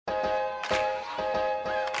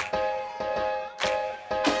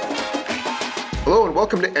Hello and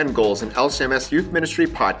welcome to End Goals, an LCMS Youth Ministry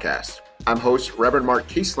podcast. I'm host Reverend Mark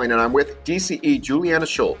Kiesling, and I'm with DCE Juliana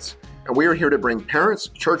Schultz. And we are here to bring parents,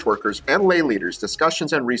 church workers, and lay leaders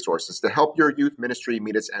discussions and resources to help your youth ministry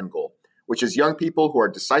meet its end goal, which is young people who are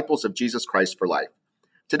disciples of Jesus Christ for life.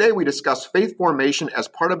 Today we discuss faith formation as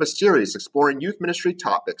part of a series exploring youth ministry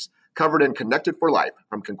topics covered in Connected for Life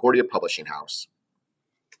from Concordia Publishing House.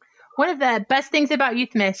 One of the best things about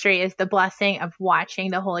youth ministry is the blessing of watching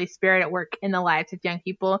the Holy Spirit at work in the lives of young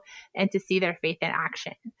people and to see their faith in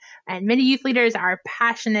action. And many youth leaders are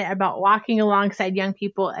passionate about walking alongside young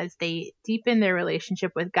people as they deepen their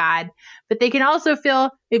relationship with God, but they can also feel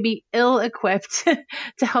maybe ill-equipped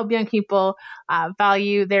to help young people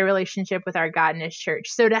value their relationship with our God and His church.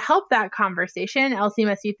 So to help that conversation,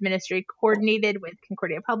 LCMS Youth Ministry coordinated with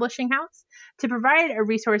Concordia Publishing House to provide a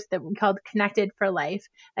resource that we called Connected for Life,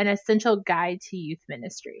 an essential guide to youth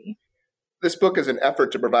ministry. This book is an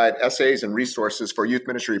effort to provide essays and resources for youth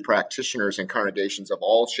ministry practitioners and congregations of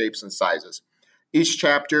all shapes and sizes. Each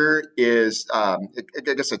chapter is,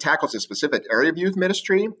 it tackles a specific area of youth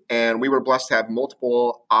ministry, and we were blessed to have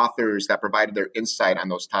multiple authors that provided their insight on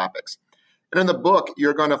those topics. And in the book,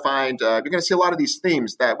 you're going to see a lot of these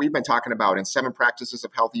themes that we've been talking about in 7 Practices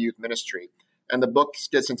of Healthy Youth Ministry. And the book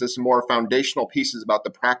gets into some more foundational pieces about the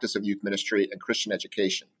practice of youth ministry and Christian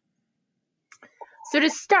education. So to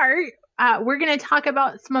start, we're going to talk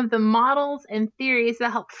about some of the models and theories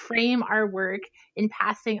that help frame our work in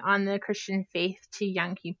passing on the Christian faith to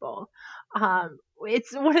young people.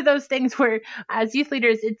 It's one of those things where as youth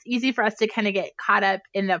leaders, it's easy for us to kind of get caught up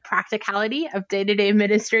in the practicality of day-to-day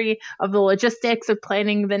ministry, of the logistics of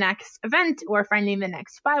planning the next event or finding the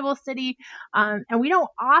next Bible study. And we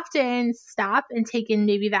don't often stop and take in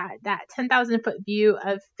maybe that 10,000-foot view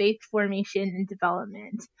of faith formation and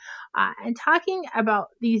development. And talking about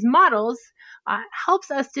these models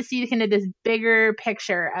helps us to see kind of this bigger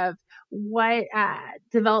picture of what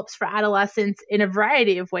develops for adolescents in a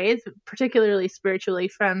variety of ways, particularly spiritually,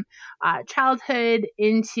 from childhood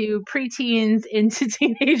into preteens, into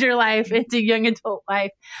teenager life, into young adult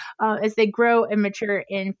life, as they grow and mature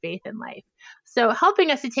in faith and life. So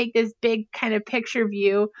helping us to take this big kind of picture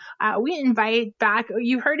view, we invite back,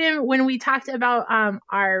 you heard him when we talked about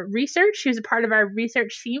our research. He was a part of our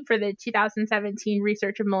research team for the 2017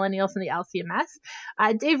 Research of Millennials in the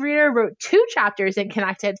LCMS. Dave Reeder wrote 2 chapters in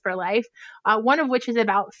Connected for Life, one of which is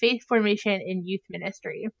about faith formation in youth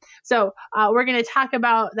ministry. So we're going to talk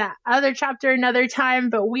about that other chapter another time,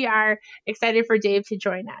 but we are excited for Dave to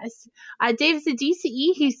join us. Dave's a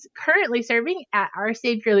DCE. He's currently serving at Our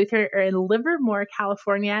Savior Lutheran in Livermore,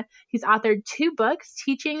 California. He's authored 2 books,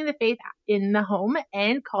 Teaching the Faith in the Home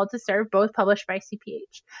and Called to Serve, both published by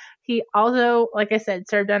CPH. He also, like I said,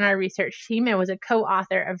 served on our research team and was a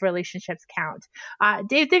co-author of Relationships Count.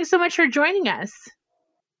 Dave, thanks so much for joining us.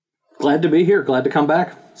 Glad to be here. Glad to come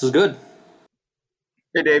back. This is good.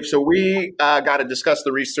 Hey, Dave. So we got to discuss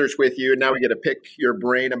the research with you, and now we get to pick your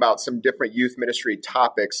brain about some different youth ministry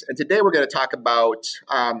topics. And today we're going to talk about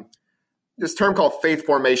this term called faith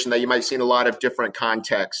formation that you might see in a lot of different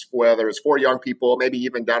contexts, whether it's for young people, maybe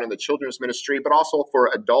even down in the children's ministry, but also for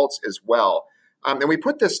adults as well. And we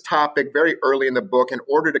put this topic very early in the book in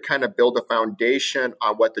order to kind of build a foundation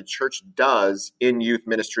on what the church does in youth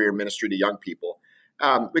ministry or ministry to young people.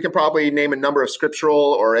 We can probably name a number of scriptural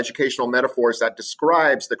or educational metaphors that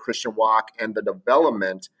describes the Christian walk and the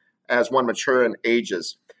development as one mature in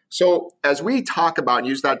ages. So as we talk about and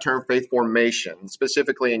use that term faith formation,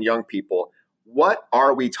 specifically in young people, what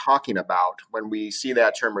are we talking about when we see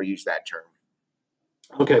that term or use that term?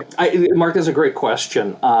 Okay, Mark, that's a great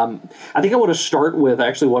question. I think I want to start with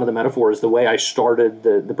actually one of the metaphors, the way I started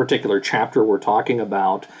the particular chapter we're talking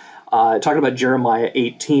about Jeremiah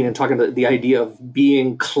 18 and talking about the idea of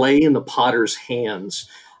being clay in the potter's hands.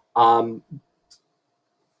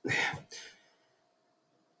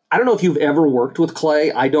 I don't know if you've ever worked with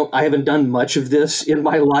clay. I haven't done much of this in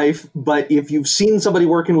my life, but if you've seen somebody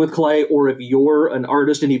working with clay, or if you're an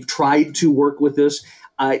artist and you've tried to work with this,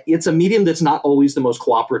 it's a medium that's not always the most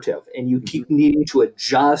cooperative, and you keep needing to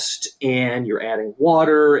adjust, and you're adding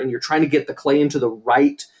water, and you're trying to get the clay into the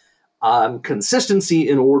right consistency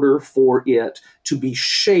in order for it to be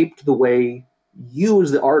shaped the way you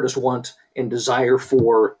as the artist want and desire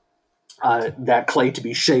for that clay to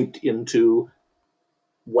be shaped into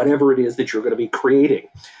whatever it is that you're going to be creating.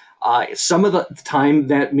 Some of the time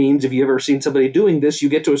that means, if you've ever seen somebody doing this, you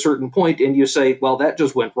get to a certain point and you say, well, that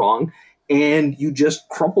just went wrong. And you just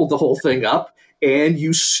crumple the whole thing up and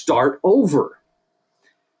you start over.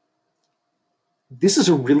 This is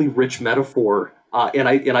a really rich metaphor. And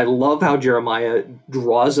I love how Jeremiah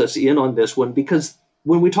draws us in on this one, because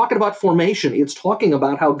when we're talking about formation, it's talking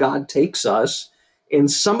about how God takes us, and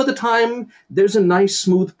some of the time there's a nice,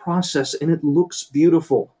 smooth process, and it looks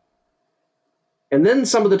beautiful. And then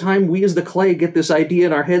some of the time we as the clay get this idea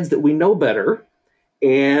in our heads that we know better,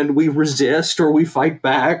 and we resist or we fight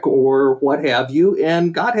back or what have you,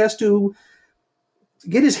 and God has to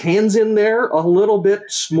get his hands in there a little bit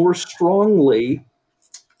more strongly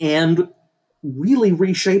and really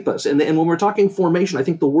reshape us. And when we're talking formation, I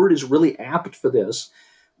think the word is really apt for this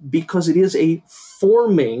because it is a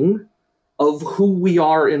forming of who we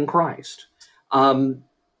are in Christ.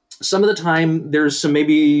 Some of the time there's some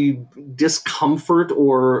maybe discomfort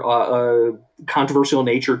or controversial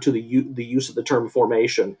nature to the use of the term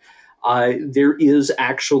formation. There is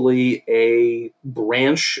actually a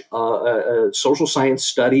branch, a social science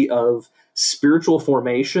study of spiritual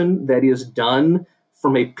formation that is done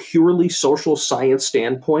from a purely social science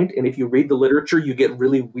standpoint. And if you read the literature, you get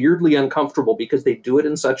really weirdly uncomfortable because they do it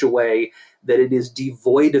in such a way that it is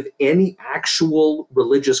devoid of any actual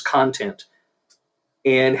religious content.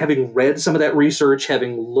 And having read some of that research,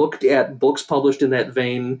 having looked at books published in that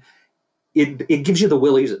vein, it gives you the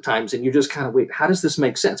willies at times, and you just kind of, wait, how does this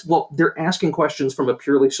make sense? Well, they're asking questions from a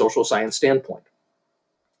purely social science standpoint.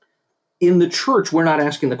 In the church, we're not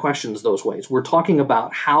asking the questions those ways. We're talking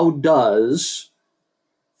about how does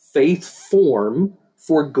faith form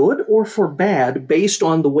for good or for bad based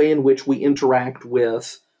on the way in which we interact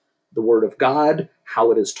with the Word of God,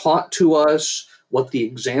 how it is taught to us, what the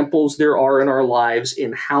examples there are in our lives,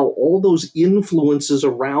 and how all those influences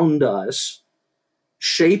around us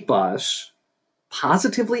shape us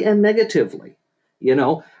positively and negatively. You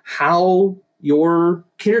know, how your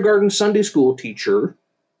kindergarten Sunday school teacher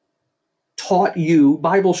taught you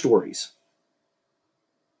Bible stories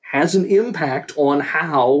has an impact on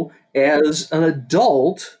how, as an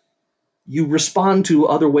adult, you respond to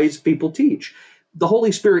other ways people teach. The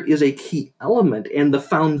Holy Spirit is a key element and the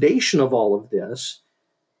foundation of all of this.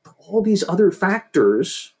 But all these other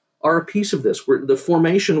factors are a piece of this. The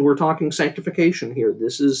formation, we're talking sanctification here.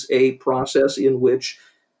 This is a process in which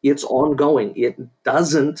it's ongoing. It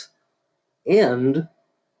doesn't end,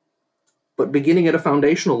 but beginning at a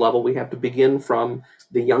foundational level, we have to begin from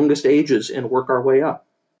the youngest ages and work our way up.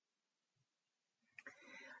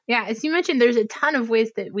 Yeah, as you mentioned, there's a ton of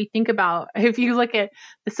ways that we think about. If you look at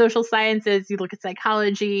the social sciences, you look at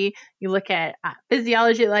psychology, you look at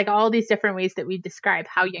physiology, like all these different ways that we describe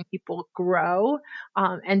how young people grow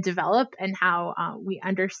and develop and how we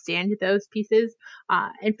understand those pieces.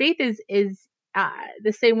 And faith is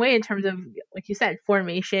the same way in terms of, like you said,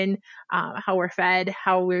 formation, how we're fed,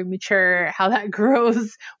 how we mature, how that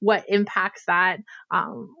grows, what impacts that.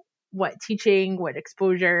 What teaching, what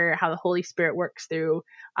exposure, how the Holy Spirit works through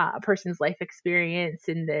a person's life experience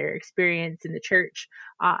and their experience in the church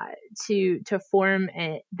to form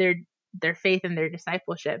their faith and their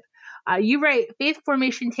discipleship. You write, faith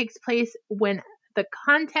formation takes place when the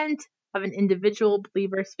content of an individual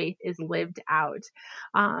believer's faith is lived out.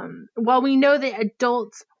 While we know that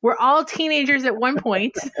adults, we're all teenagers at one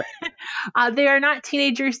point, they are not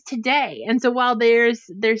teenagers today. And so while there's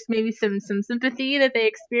maybe some sympathy that they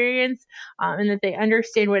experience and that they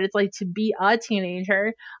understand what it's like to be a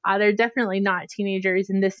teenager, they're definitely not teenagers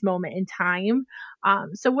in this moment in time.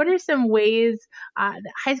 So what are some ways that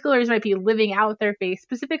high schoolers might be living out their faith,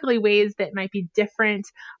 specifically ways that might be different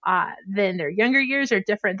than their younger years or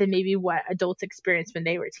different than maybe what adults experienced when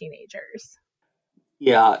they were teenagers?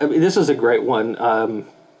 Yeah, I mean, this is a great one.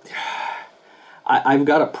 I've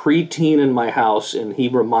got a preteen in my house, and he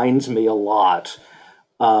reminds me a lot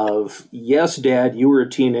of, yes, Dad, you were a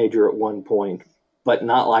teenager at one point, but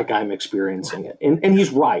not like I'm experiencing it. And he's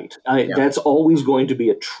right. That's always going to be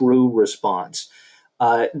a true response.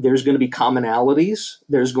 There's going to be commonalities.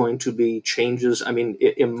 There's going to be changes. I mean,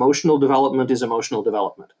 emotional development is emotional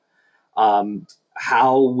development.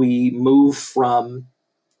 How we move from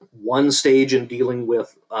one stage in dealing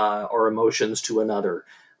with our emotions to another.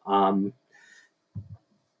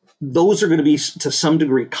 Those are going to be, to some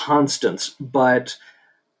degree, constants. But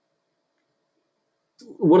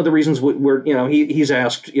one of the reasons he's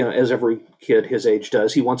asked, as every kid his age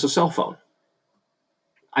does, he wants a cell phone.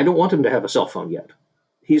 I don't want him to have a cell phone yet.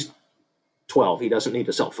 He's 12. He doesn't need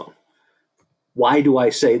a cell phone. Why do I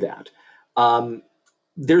say that?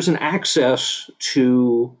 There's an access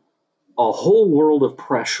to a whole world of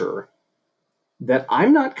pressure that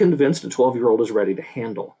I'm not convinced a 12-year-old is ready to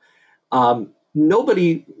handle.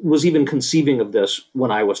 Nobody was even conceiving of this when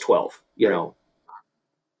I was 12,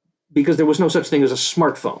 because there was no such thing as a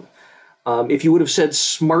smartphone. If you would have said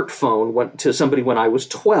smartphone to somebody when I was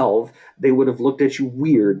 12, they would have looked at you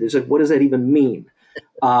weird. They said, what does that even mean?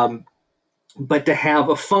 but to have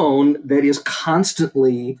a phone that is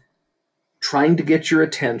constantly trying to get your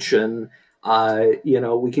attention.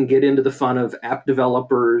 We can get into the fun of app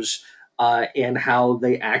developers and how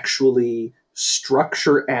they actually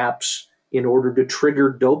structure apps in order to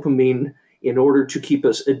trigger dopamine in order to keep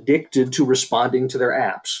us addicted to responding to their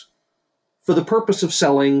apps for the purpose of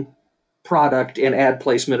selling product and ad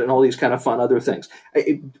placement and all these kind of fun other things.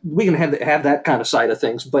 We can have that kind of side of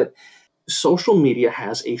things, but social media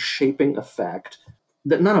has a shaping effect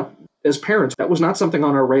that as parents, that was not something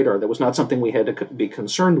on our radar. That was not something we had to be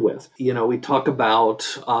concerned with. We talk about,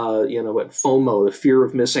 FOMO, the fear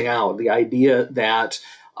of missing out, the idea that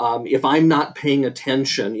if I'm not paying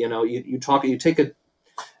attention, you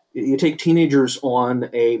take teenagers on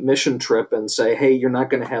a mission trip and say, hey, you're not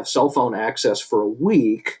going to have cell phone access for a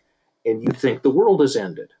week, and you think the world has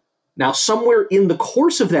ended. Now, somewhere in the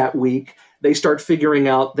course of that week, they start figuring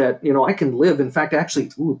out that, I can live. In fact,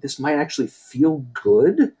 this might actually feel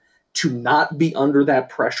good to not be under that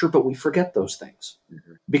pressure, but we forget those things.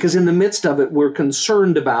 Mm-hmm. Because in the midst of it, we're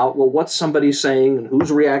concerned about, what's somebody saying and who's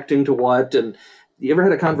reacting to what. And you ever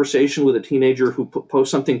had a conversation with a teenager who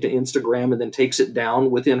posts something to Instagram and then takes it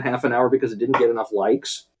down within half an hour because it didn't get enough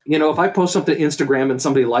likes? If I post something to Instagram and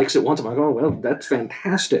somebody likes it once, I'm like, oh, well, that's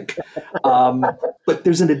fantastic. But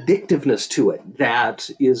there's an addictiveness to it that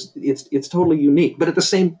it's totally unique. But at the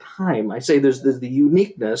same time, I say there's the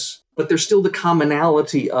uniqueness, but there's still the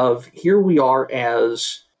commonality of here we are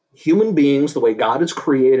as human beings, the way God has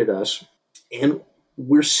created us, and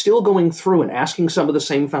we're still going through and asking some of the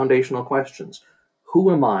same foundational questions.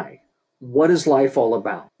 Who am I? What is life all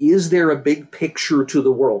about? Is there a big picture to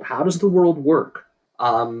the world? How does the world work?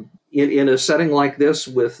 In a setting like this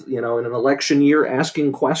with, in an election year,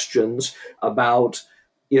 asking questions about,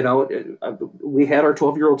 we had our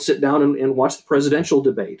 12-year-old sit down and watch the presidential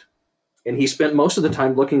debate. And he spent most of the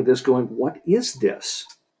time looking at this going, what is this?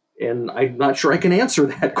 And I'm not sure I can answer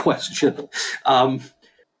that question.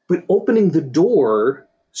 But opening the door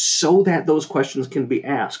so that those questions can be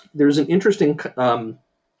asked. There's an interesting, just a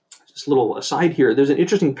little aside here, there's an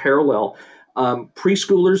interesting parallel.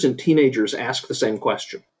 Preschoolers and teenagers ask the same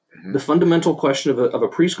question. Mm-hmm. The fundamental question of a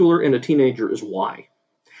preschooler and a teenager is why.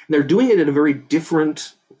 And they're doing it at a very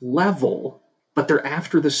different level, but they're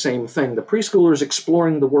after the same thing. The preschooler is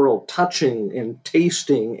exploring the world, touching and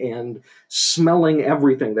tasting and smelling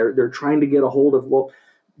everything. They're trying to get a hold of,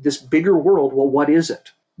 this bigger world, what is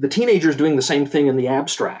it? The teenager is doing the same thing in the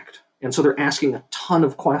abstract. And so they're asking a ton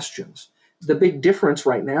of questions. The big difference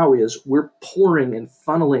right now is we're pouring and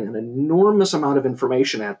funneling an enormous amount of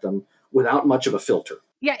information at them without much of a filter.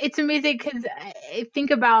 Yeah, it's amazing because I think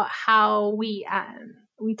about how we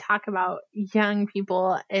talk about young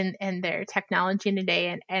people and their technology today,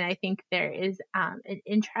 and I think there is an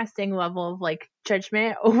interesting level of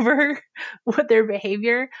judgment over what their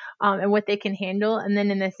behavior and what they can handle, and then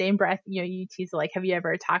in the same breath, you tease have you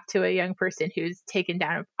ever talked to a young person who's taken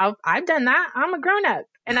down? I've done that. I'm a grown up,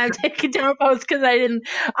 and I've taken down a post because I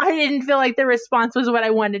didn't feel like the response was what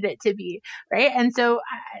I wanted it to be, right? And so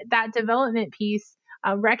that development piece.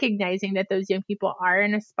 Recognizing that those young people are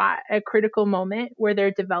in a critical moment where they're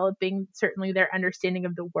developing certainly their understanding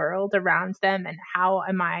of the world around them and how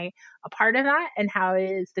am I a part of that and how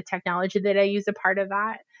is the technology that I use a part of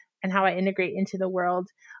that and how I integrate into the world.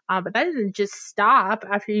 But that doesn't just stop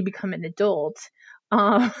after you become an adult.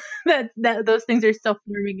 That those things are still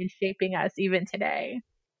forming and shaping us even today.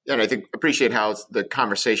 Yeah, and I appreciate how the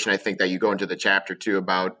conversation I think that you go into the chapter too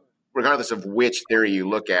about regardless of which theory you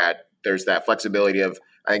look at, there's that flexibility of,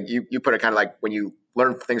 I think you put it kind of like when you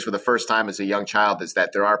learn things for the first time as a young child, is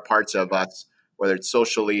that there are parts of us, whether it's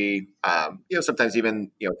socially, sometimes even,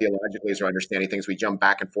 theologically as we're understanding things, we jump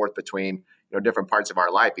back and forth between, different parts of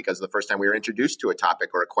our life because the first time we were introduced to a topic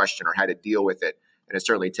or a question or how to deal with it. And it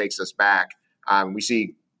certainly takes us back. We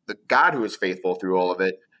see the God who is faithful through all of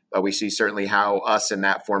it, but we see certainly how us in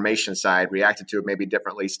that formation side reacted to it maybe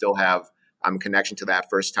differently, still have connection to that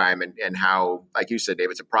first time and how, like you said, Dave,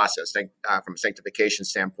 it's a process. From a sanctification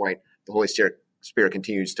standpoint, the Holy Spirit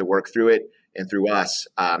continues to work through it and through us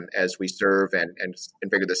as we serve and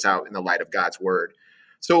figure this out in the light of God's word.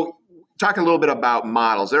 So talking a little bit about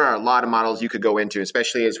models, there are a lot of models you could go into,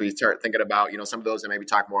 especially as we start thinking about, some of those that maybe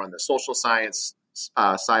talk more on the social science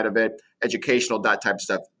side of it, educational, that type of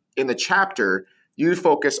stuff. In the chapter, you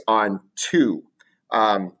focus on two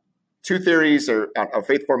theories of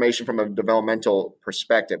faith formation from a developmental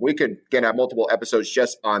perspective. We could have multiple episodes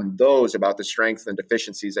just on those about the strengths and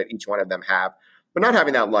deficiencies that each one of them have, but not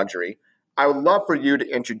having that luxury. I would love for you to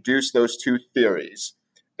introduce those two theories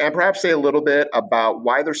and perhaps say a little bit about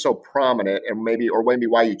why they're so prominent and maybe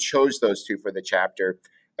why you chose those two for the chapter,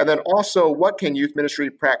 And then also, what can youth ministry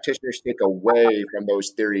practitioners take away from those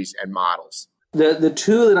theories and models? The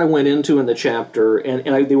two that I went into in the chapter,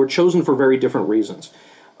 they were chosen for very different reasons.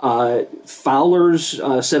 Fowler's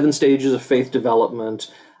 7 stages of faith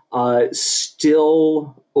development,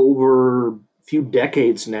 still over a few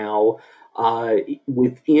decades now,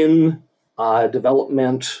 within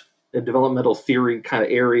developmental theory kind of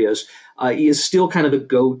areas, is still kind of the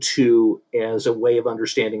go-to as a way of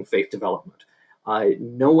understanding faith development.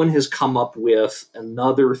 No one has come up with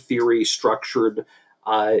another theory structured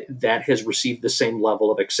that has received the same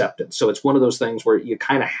level of acceptance. So it's one of those things where you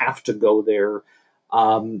kind of have to go there.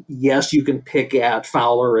 Yes, you can pick at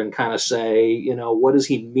Fowler and kind of say, what does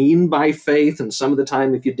he mean by faith? And some of the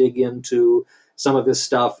time, if you dig into some of this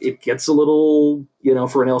stuff, it gets a little,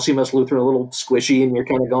 for an LCMS Lutheran, a little squishy, and you're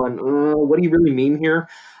kind of going, what do you really mean here?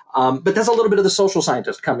 But that's a little bit of the social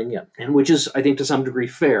scientist coming in, and which is, I think, to some degree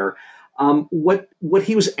fair. What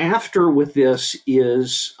he was after with this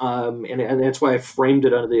is, and that's why I framed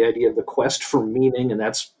it under the idea of the quest for meaning, and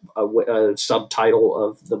that's a subtitle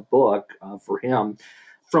of the book for him.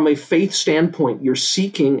 From a faith standpoint, you're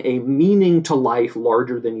seeking a meaning to life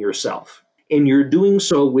larger than yourself. And you're doing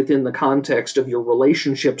so within the context of your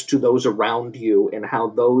relationships to those around you and how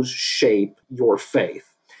those shape your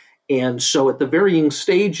faith. And so at the varying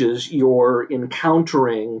stages, you're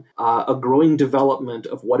encountering a growing development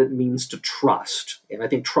of what it means to trust. And I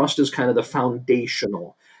think trust is kind of the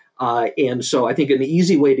foundational. And so I think an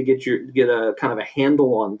easy way to get a kind of a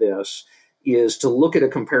handle on this is to look at a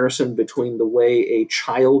comparison between the way a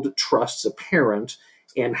child trusts a parent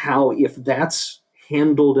and how, if that's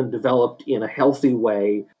handled and developed in a healthy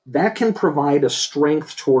way, that can provide a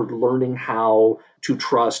strength toward learning how to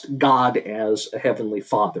trust God as a heavenly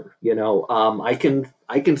Father. I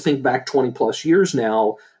can think back 20 plus years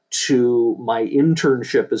now to my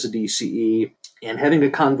internship as a DCE and having a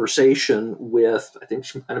conversation with, I think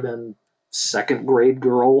she might have been second grade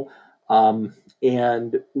girl,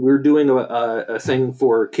 and we're doing a thing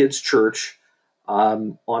for kids' church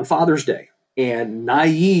on Father's Day. And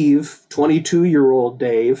naive 22-year-old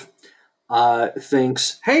Dave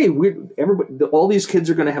thinks, hey, all these kids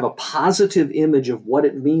are going to have a positive image of what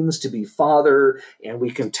it means to be father, and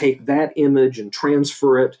we can take that image and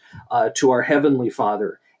transfer it to our Heavenly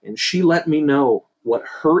Father. And she let me know what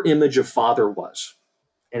her image of father was,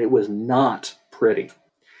 and it was not pretty.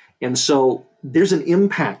 And so there's an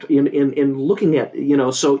impact in looking at,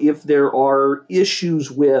 so if there are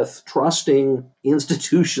issues with trusting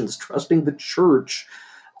institutions, trusting the church,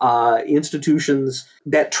 institutions,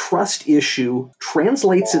 that trust issue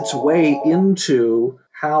translates its way into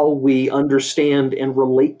how we understand and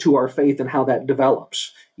relate to our faith and how that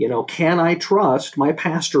develops. Can I trust my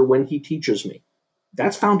pastor when he teaches me?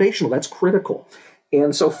 That's foundational. That's critical.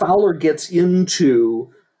 And so Fowler gets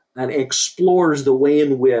into and explores the way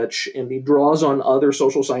in which, and he draws on other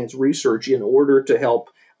social science research in order to help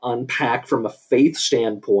unpack from a faith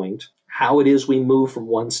standpoint how it is we move from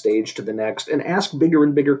one stage to the next and ask bigger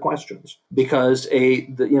and bigger questions. Because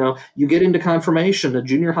you get into confirmation, a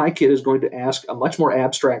junior high kid is going to ask a much more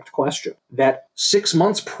abstract question that 6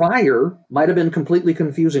 months prior might have been completely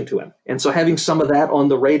confusing to him. And so having some of that on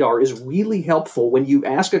the radar is really helpful when you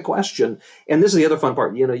ask a question. And this is the other fun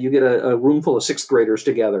part. You get a room full of 6th graders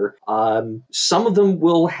together. Some of them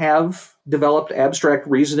will have developed abstract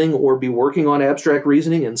reasoning or be working on abstract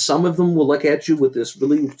reasoning, and some of them will look at you with this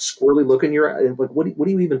really squirrely look in your eye. Like, what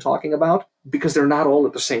are you even talking about? Because they're not all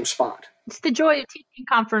at the same spot. It's the joy of teaching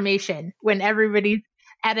confirmation when everybody's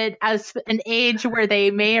at an age where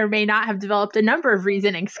they may or may not have developed a number of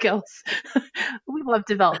reasoning skills. We love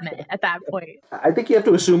development at that point. I think you have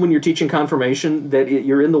to assume when you're teaching confirmation that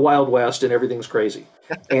you're in the Wild West and everything's crazy,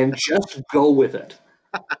 and just go with it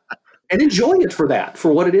and enjoy it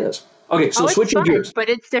for what it is. Okay, so switching gears. But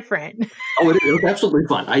it's different. It's absolutely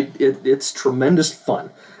fun. It's tremendous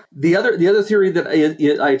fun. The other theory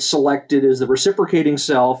that I selected is the reciprocating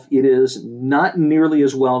self. It is not nearly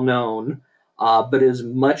as well known, but is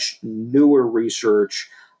much newer research.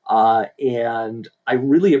 And I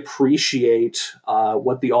really appreciate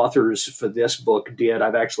what the authors for this book did.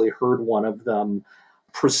 I've actually heard one of them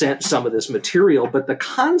present some of this material. But the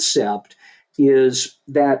concept is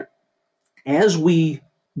that as we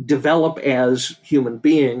develop as human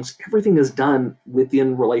beings, everything is done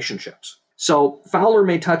within relationships. So Fowler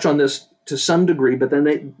may touch on this to some degree, but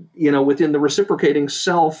then within the Reciprocating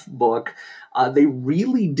Self book, they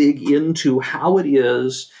really dig into how it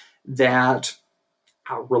is that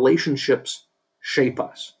our relationships shape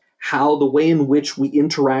us, how the way in which we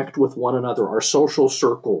interact with one another, our social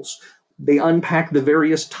circles. They unpack the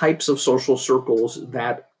various types of social circles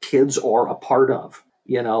that kids are a part of.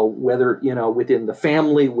 whether, within the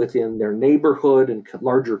family, within their neighborhood and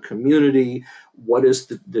larger community. What is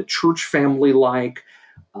the church family like?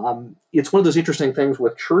 It's one of those interesting things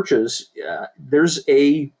with churches. There's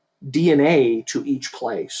a DNA to each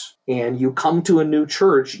place, and you come to a new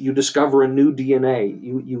church, you discover a new DNA.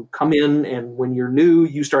 You come in, and when you're new,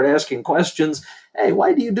 you start asking questions. Hey,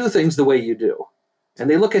 why do you do things the way you do? And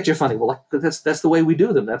they look at you funny. Well, that's the way we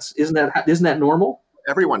do them. Isn't that normal?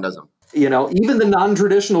 Everyone does them. Even the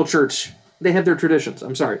non-traditional church, they have their traditions.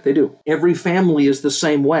 I'm sorry, they do. Every family is the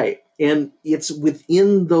same way. And it's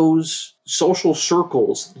within those social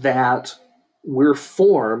circles that we're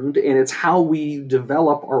formed, and it's how we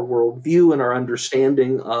develop our worldview and our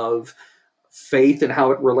understanding of faith and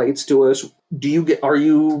how it relates to us.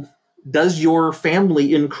 Does your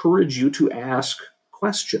family encourage you to ask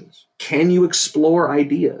questions? Can you explore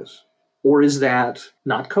ideas? Or is that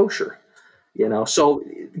not kosher? So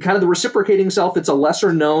kind of the reciprocating self, it's a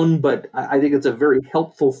lesser known, but I think it's a very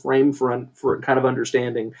helpful frame for kind of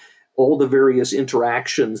understanding all the various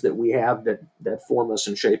interactions that we have that form us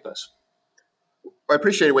and shape us. I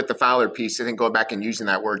appreciate it with the Fowler piece. I think going back and using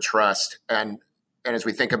that word trust, and as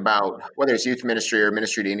we think about whether it's youth ministry or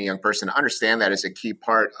ministry to any young person, understand that as a key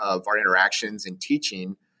part of our interactions and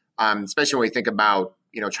teaching, especially when we think about,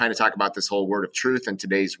 trying to talk about this whole word of truth in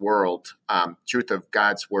today's world, truth of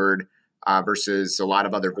God's word versus a lot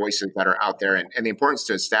of other voices that are out there, and the importance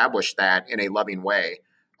to establish that in a loving way.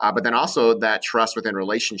 But then also that trust within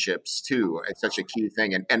relationships too. It's such a key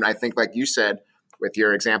thing. And I think, like you said, with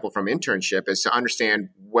your example from internship, is to understand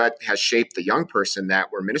what has shaped the young person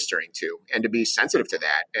that we're ministering to, and to be sensitive to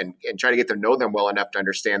that, and try to get to know them well enough to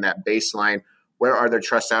understand that baseline. Where are their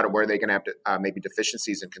trusts out, and where are they going to have maybe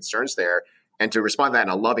deficiencies and concerns there, and to respond to that in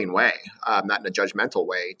a loving way, not in a judgmental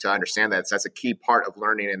way, to understand that that's a key part of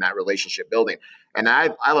learning in that relationship building. And I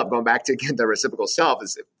love going back to, again, the reciprocal self.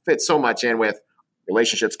 It fits so much in with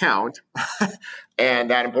relationships count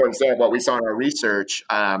and that importance there. What we saw in our research,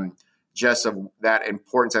 just of that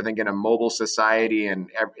importance, I think, in a mobile society and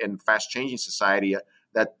fast changing society,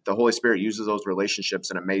 that the Holy Spirit uses those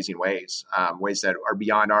relationships in amazing ways, ways that are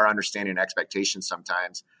beyond our understanding and expectations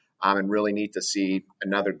sometimes. And really neat to see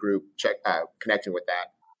another group connecting with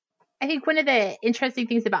that. I think one of the interesting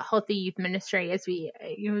things about healthy youth ministry as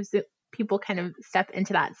people kind of step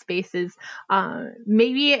into that space is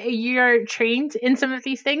maybe you're trained in some of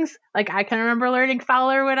these things. Like I can remember learning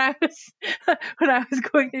Fowler when I was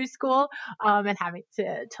going through school, and having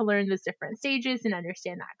to learn those different stages and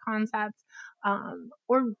understand that concept.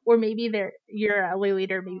 Or maybe you're a lay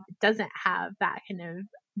leader, maybe doesn't have that kind of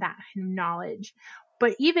knowledge.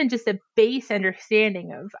 But even just a base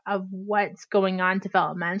understanding of what's going on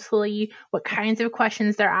developmentally, what kinds of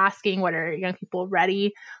questions they're asking, what are young people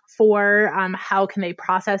ready for, how can they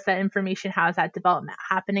process that information, how is that development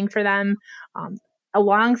happening for them,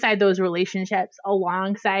 alongside those relationships,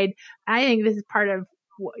 I think this is part of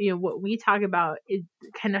what we talk about is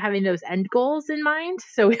kind of having those end goals in mind.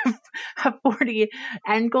 So we have 40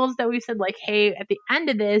 end goals that we've said, like, hey, at the end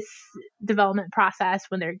of this development process,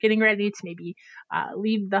 when they're getting ready to maybe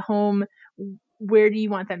leave the home, where do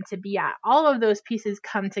you want them to be at? All of those pieces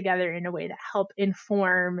come together in a way to help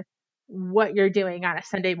inform what you're doing on a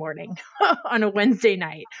Sunday morning, on a Wednesday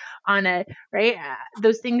night,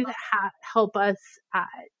 those things help us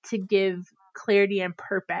to give clarity and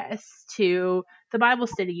purpose to the Bible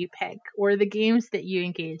study you pick, or the games that you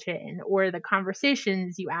engage in, or the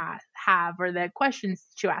conversations you have, or the questions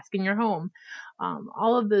that you ask in your home.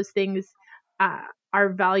 All of those things are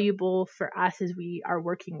valuable for us as we are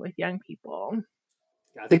working with young people.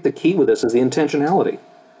 I think the key with this is the intentionality.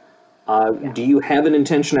 Do you have an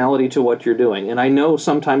intentionality to what you're doing? And I know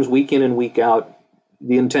sometimes week in and week out,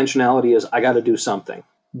 the intentionality is I got to do something.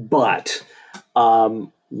 But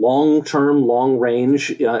long-term, long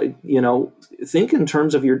range, think in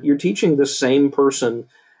terms of you're teaching the same person,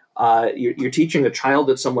 you're teaching a child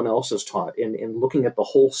that someone else has taught, and looking at the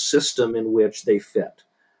whole system in which they fit.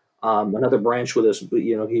 Another branch with this,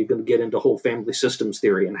 you're going to get into whole family systems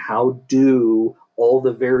theory, and how do all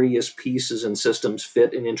the various pieces and systems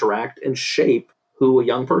fit and interact and shape who a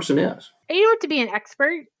young person is. And you don't have to be an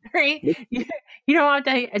expert, right? You don't have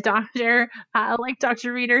to be a doctor like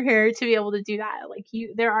Dr. Reeder here to be able to do that.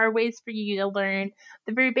 There are ways for you to learn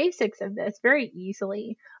the very basics of this very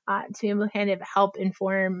easily to be able to kind of help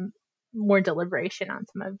inform more deliberation on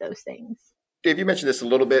some of those things. Dave, you mentioned this a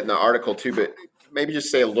little bit in the article too, but maybe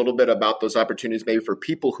just say a little bit about those opportunities, maybe for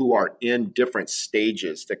people who are in different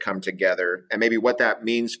stages to come together, and maybe what that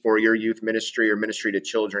means for your youth ministry or ministry to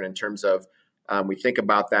children in terms of we think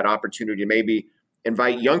about that opportunity to maybe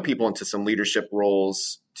invite young people into some leadership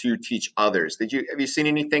roles to teach others. Have you seen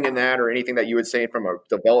anything in that, or anything that you would say from a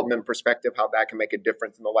development perspective, how that can make a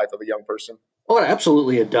difference in the life of a young person? Oh,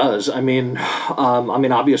 absolutely, it does.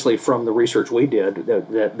 Obviously, from the research we did,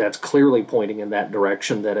 that's clearly pointing in that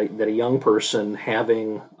direction. That a young person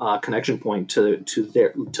having a connection point to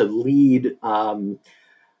lead.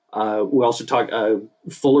 We also talk.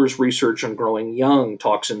 Fuller's research on growing young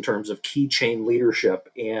talks in terms of keychain leadership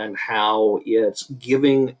and how it's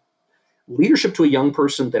giving leadership to a young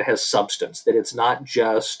person that has substance. That it's not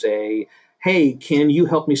just a, hey, can you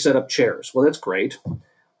help me set up chairs? Well, that's great.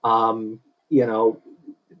 Probably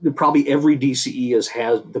every DCE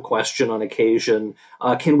has the question on occasion,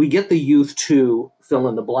 can we get the youth to fill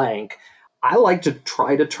in the blank? I like to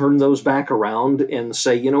try to turn those back around and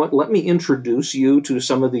say, you know what, let me introduce you to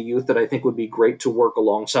some of the youth that I think would be great to work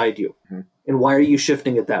alongside you. Mm-hmm. And why are you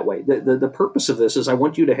shifting it that way? The purpose of this is I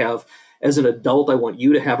want you to have, as an adult, I want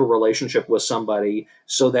you to have a relationship with somebody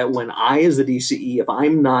so that when I, as the DCE, if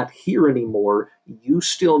I'm not here anymore, you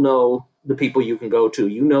still know the people you can go to.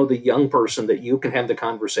 You know the young person that you can have the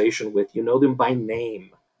conversation with. You know them by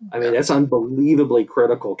name. I mean, that's unbelievably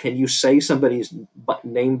critical. Can you say somebody's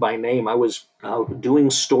name by name? I was doing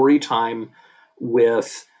story time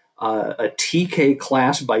with a TK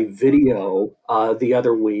class by video the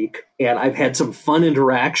other week, and I've had some fun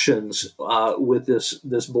interactions with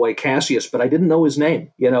this boy Cassius, but I didn't know his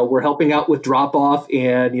name. We're helping out with drop off,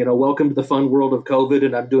 and welcome to the fun world of COVID,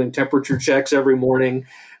 and I'm doing temperature checks every morning.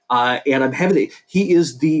 And I'm having he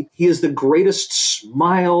is the greatest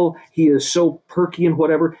smile. He is so perky and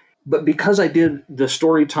whatever. But because I did the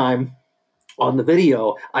story time on the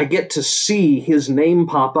video, I get to see his name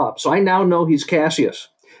pop up. So I now know he's Cassius.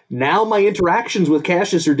 Now my interactions with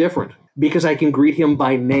Cassius are different because I can greet him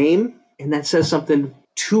by name, and that says something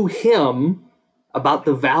to him about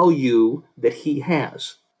the value that he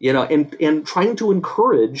has. And trying to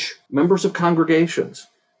encourage members of congregations,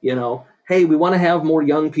 hey, we want to have more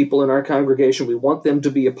young people in our congregation. We want them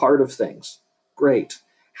to be a part of things. Great.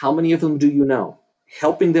 How many of them do you know?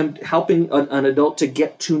 Helping an adult to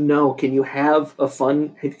get to know. Can you have a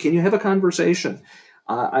conversation?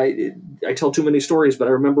 I tell too many stories, but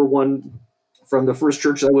I remember one from the first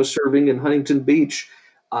church I was serving in Huntington Beach.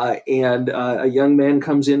 And a young man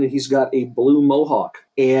comes in and he's got a blue mohawk,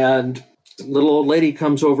 and a little old lady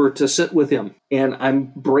comes over to sit with him. And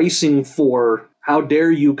I'm bracing for, how dare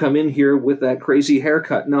you come in here with that crazy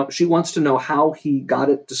haircut? No, she wants to know how he got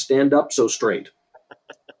it to stand up so straight.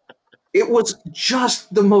 It was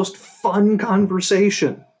just the most fun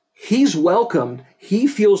conversation. He's welcomed. He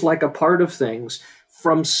feels like a part of things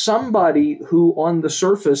from somebody who on the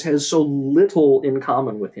surface has so little in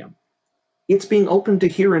common with him. It's being open to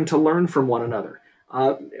hear and to learn from one another.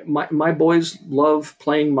 My boys love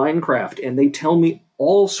playing Minecraft, and they tell me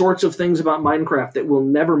all sorts of things about Minecraft that will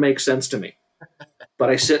never make sense to me. But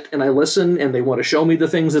I sit and I listen, and they want to show me the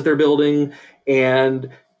things that they're building, and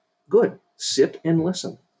good, sit and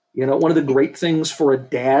listen. One of the great things for a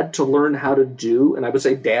dad to learn how to do, and I would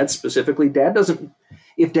say dad specifically,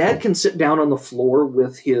 if dad can sit down on the floor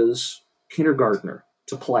with his kindergartner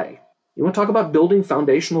to play, you want to talk about building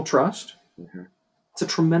foundational trust? Mm-hmm. It's a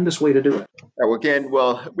tremendous way to do it.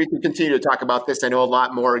 We can continue to talk about this. I know a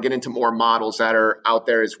lot more, get into more models that are out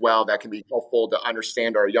there as well that can be helpful to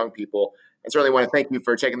understand our young people. I certainly want to thank you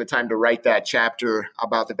for taking the time to write that chapter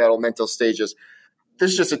about the developmental stages.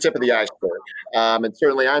 This is just a tip of the iceberg. And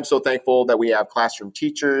certainly I'm so thankful that we have classroom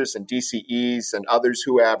teachers and DCEs and others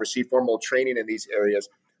who have received formal training in these areas.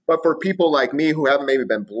 But for people like me who haven't maybe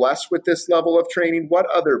been blessed with this level of training, what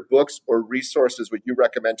other books or resources would you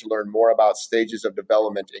recommend to learn more about stages of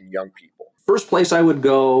development in young people? First place I would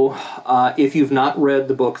go, if you've not read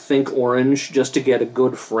the book Think Orange, just to get a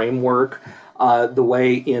good framework, the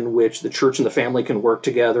way in which the church and the family can work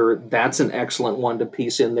together, that's an excellent one to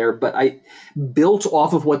piece in there. But I built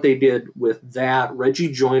off of what they did with that.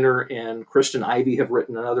 Reggie Joiner and Kristen Ivy have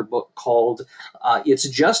written another book called It's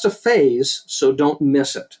Just a Phase, So Don't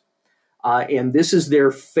Miss It. And this is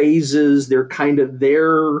their phases, their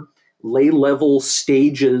lay-level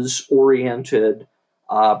stages-oriented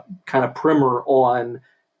kind of primer on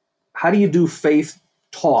how do you do faith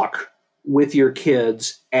talk with your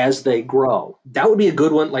kids as they grow. That would be a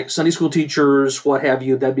good one, like Sunday school teachers, what have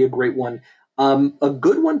you. That'd be a great one. A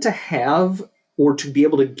good one to have or to be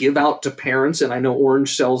able to give out to parents, and I know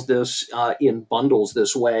Orange sells this in bundles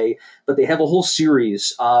this way, but they have a whole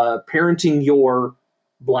series, Parenting Your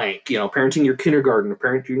Blank, parenting your kindergarten,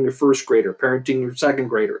 parenting your first grader, parenting your second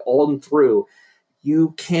grader, all and through.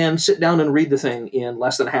 You can sit down and read the thing in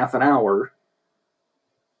less than half an hour,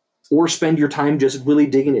 or spend your time just really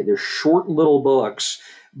digging it. They're short little books,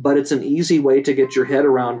 but it's an easy way to get your head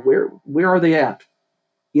around where are they at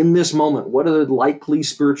in this moment? What are the likely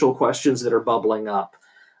spiritual questions that are bubbling up?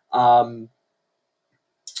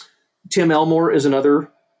 Tim Elmore is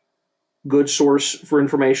another good source for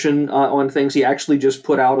information on things. He actually just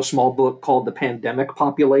put out a small book called The Pandemic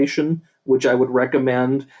Population, which I would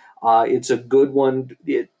recommend. It's a good one.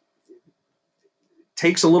 It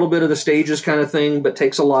takes a little bit of the stages kind of thing, but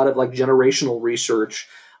takes a lot of like generational research,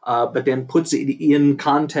 but then puts it in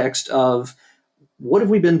context of what have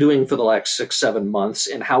we been doing for the last 6-7 months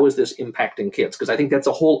and how is this impacting kids? Because I think that's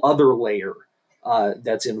a whole other layer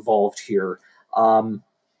that's involved here.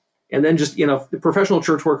 And then just, the professional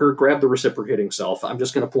church worker, grab the Reciprocating Self. I'm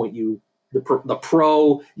just going to point you, the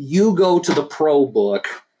pro, you go to the pro book.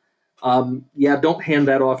 Don't hand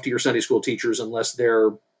that off to your Sunday school teachers unless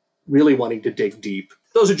they're really wanting to dig deep.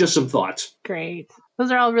 Those are just some thoughts. Great.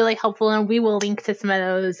 Those are all really helpful, and we will link to some of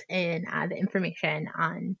those in the information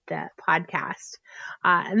on the podcast.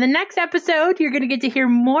 In the next episode, you're going to get to hear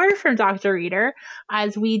more from Dr. Reeder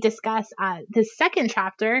as we discuss the second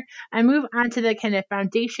chapter and move on to the kind of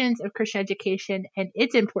foundations of Christian education and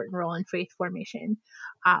its important role in faith formation.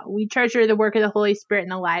 We treasure the work of the Holy Spirit in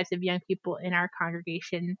the lives of young people in our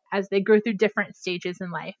congregation as they go through different stages in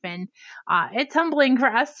life. And it's humbling for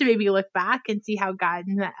us to maybe look back and see how God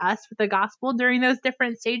met us with the gospel during those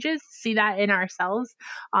different stages, see that in ourselves,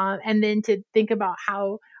 and then to think about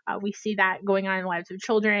how we see that going on in the lives of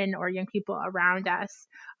children or young people around us.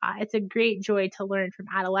 It's a great joy to learn from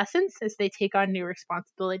adolescents as they take on new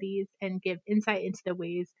responsibilities and give insight into the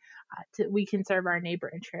ways we can serve our neighbor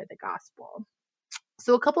and share the gospel.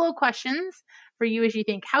 So a couple of questions for you as you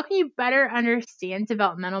think, how can you better understand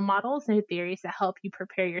developmental models and theories that help you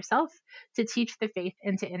prepare yourself to teach the faith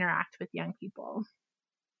and to interact with young people?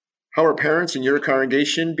 How are parents in your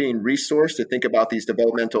congregation being resourced to think about these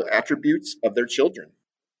developmental attributes of their children?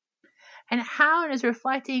 And how does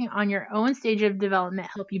reflecting on your own stage of development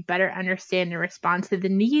help you better understand and respond to the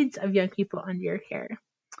needs of young people under your care?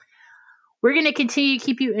 We're going to continue to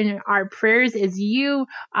keep you in our prayers as you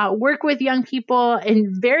work with young people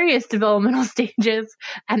in various developmental stages,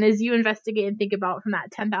 and as you investigate and think about from that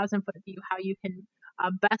 10,000 foot view how you can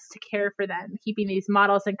best care for them, keeping these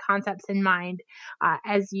models and concepts in mind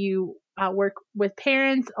as you work with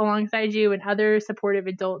parents alongside you and other supportive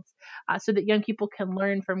adults so that young people can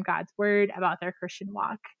learn from God's word about their Christian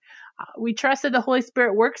walk. We trust that the Holy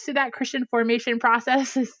Spirit works through that Christian formation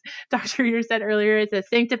process. As Dr. Reeder said earlier, it's a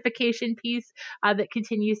sanctification piece that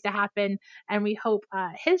continues to happen. And we hope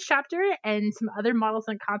his chapter and some other models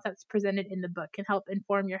and concepts presented in the book can help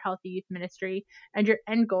inform your healthy youth ministry and your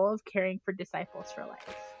end goal of caring for disciples for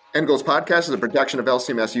life. End Goals Podcast is a production of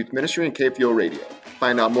LCMS Youth Ministry and KFUO Radio.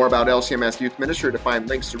 Find out more about LCMS Youth Ministry or to find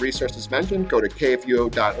links to resources mentioned, go to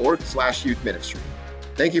kfuo.org/youth ministry.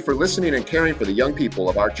 Thank you for listening and caring for the young people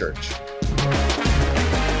of our church.